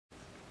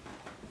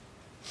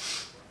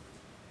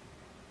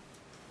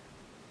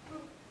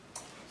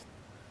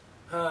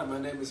Hi, my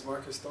name is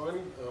Marcus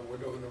Thornton. We're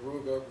doing the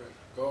Rube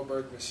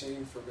Goldberg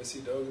machine for Miss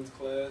Edogun's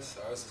class.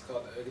 Ours is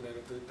called the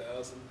Egginator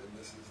 3000, and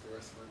this is the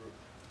rest of our group.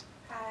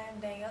 Hi, I'm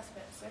Danielle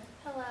Spencer.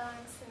 Hello,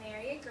 I'm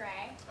Scenaria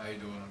Gray. How you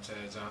doing? I'm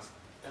Chad Johnson.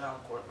 And I'm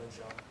Kourtland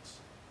Jones.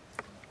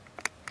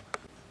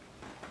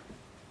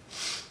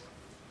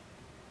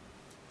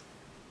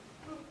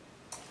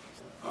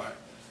 Alright.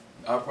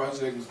 Our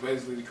project was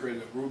basically to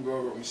create a Rube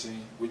Goldberg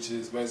machine, which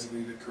is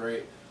basically to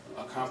create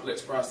a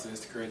complex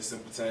process to create a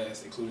simple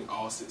task, including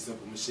all 6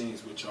 simple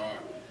machines, which are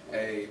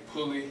a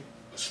pulley,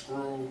 a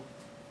screw,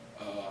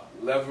 a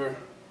lever,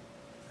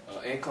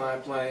 an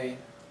inclined plane,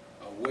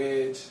 a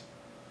wedge,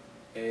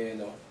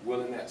 and a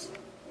wheel and axle.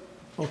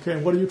 Okay,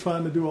 and what are you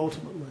trying to do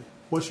ultimately?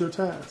 What's your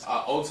task?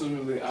 Our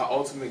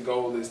ultimate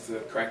goal is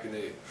to crack an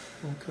egg.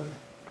 Okay.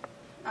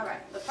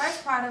 Alright, the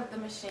first part of the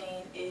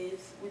machine is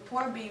we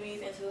pour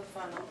BBs into the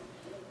funnel,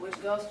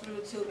 which goes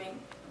through tubing,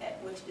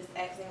 which is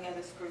acting as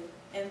a screw.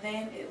 And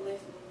then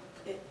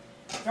it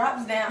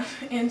drops down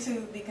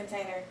into the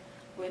container,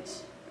 which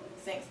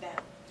sinks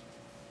down.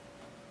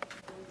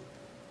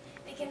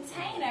 The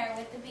container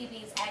with the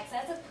BBs acts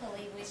as a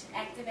pulley, which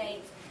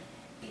activates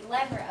the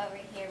lever over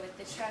here with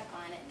the truck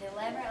on it. The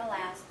lever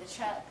allows the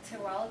truck to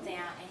roll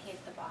down and hit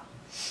the ball.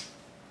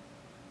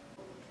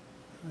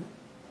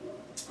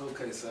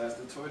 Okay, so as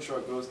the toy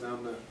truck goes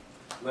down the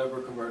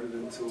lever converted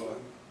into an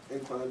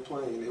inclined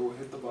plane, it will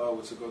hit the ball,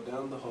 which will go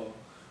down the hole,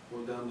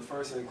 roll down the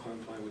first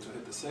inclined plane, which will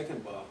hit the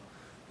second ball.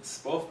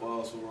 Both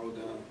balls will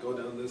go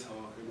down this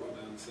hole and roll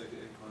down the second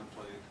inclined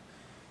plane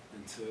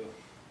into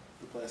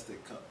the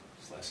plastic cup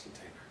 /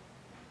 container.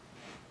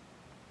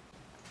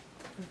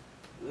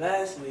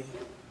 Lastly,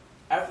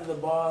 after the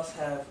balls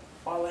have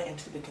fallen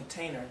into the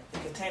container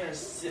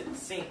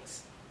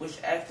sinks,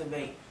 which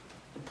activate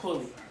the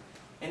pulley,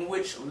 in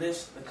which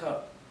lifts the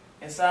cup.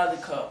 Inside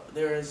the cup,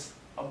 there is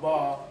a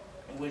ball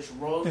in which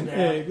rolls down.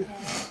 Egg.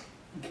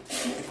 An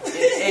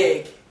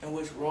egg in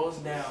which rolls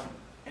down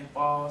and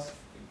falls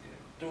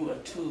through a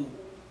tube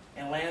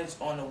and lands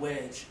on a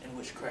wedge in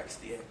which cracks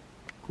the egg.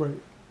 Great.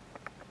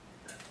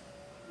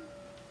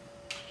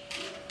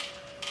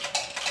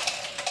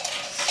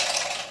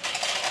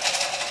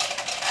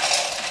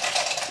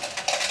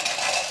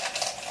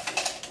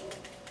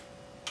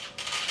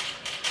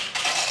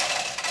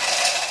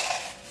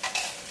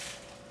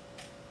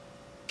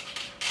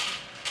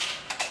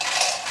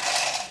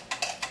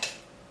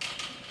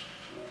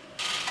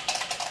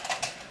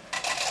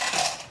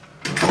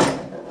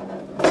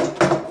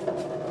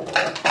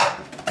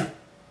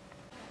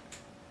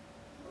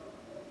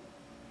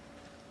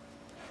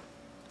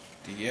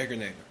 The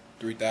Egginator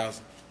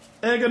 3000.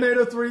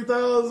 Egginator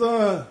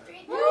 3000.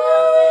 Woo!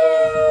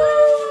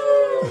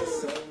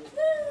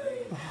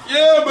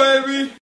 Yeah, baby!